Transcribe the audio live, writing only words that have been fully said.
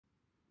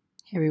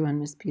Hey everyone,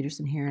 Miss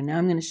Peterson here, and now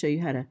I'm going to show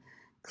you how to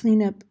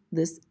clean up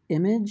this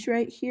image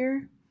right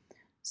here.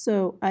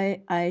 So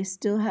I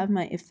still have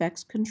my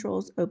effects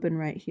controls open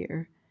right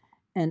here,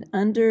 and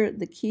under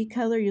the key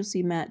color you'll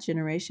see matte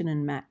generation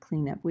and matte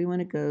cleanup. We want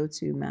to go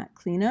to matte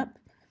cleanup,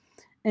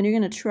 and you're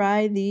going to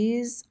try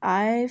these.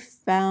 I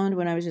found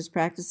when I was just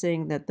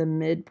practicing that the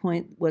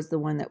midpoint was the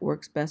one that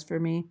works best for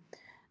me.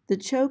 The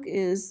choke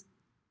is,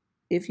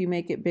 if you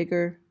make it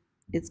bigger,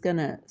 it's going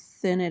to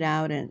thin it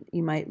out and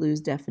you might lose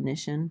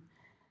definition.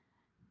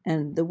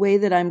 And the way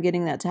that I'm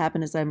getting that to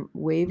happen is I'm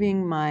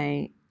waving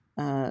my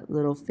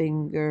little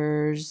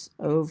fingers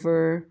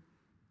over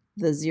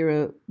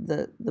the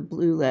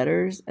blue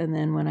letters, and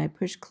then when I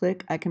push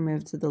click, I can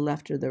move to the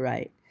left or the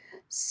right.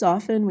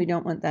 Soften, we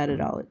don't want that at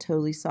all. It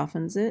totally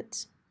softens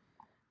it.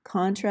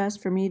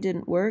 Contrast for me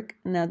didn't work.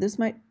 Now it's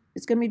going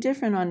to be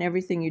different on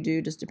everything you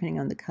do just depending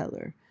on the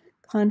color.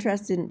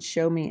 Contrast didn't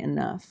show me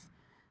enough.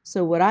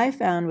 So what I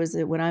found was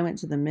that when I went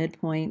to the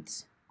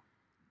midpoint,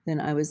 then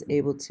I was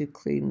able to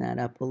clean that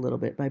up a little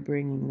bit by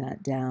bringing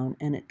that down,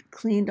 and it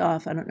cleaned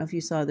off. I don't know if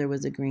you saw there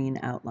was a green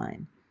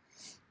outline.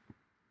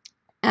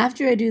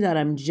 After I do that,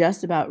 I'm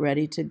just about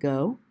ready to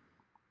go.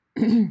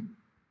 And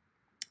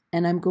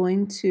I'm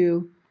going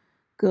to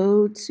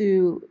go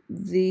to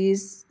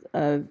these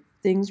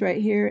things right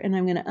here, and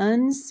I'm going to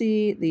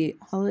unsee the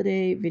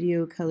holiday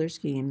video color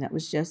scheme. That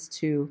was just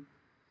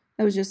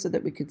so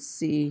that we could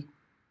see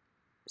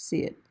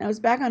it. Now it's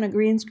back on a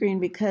green screen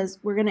because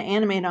we're going to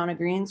animate on a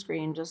green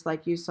screen just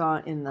like you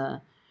saw in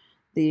the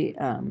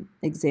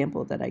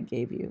example that I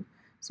gave you.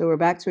 So we're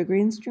back to a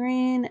green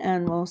screen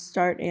and we'll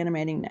start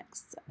animating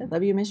next. I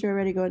love you, miss you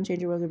already. Go and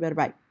change your world for better.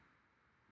 Bye.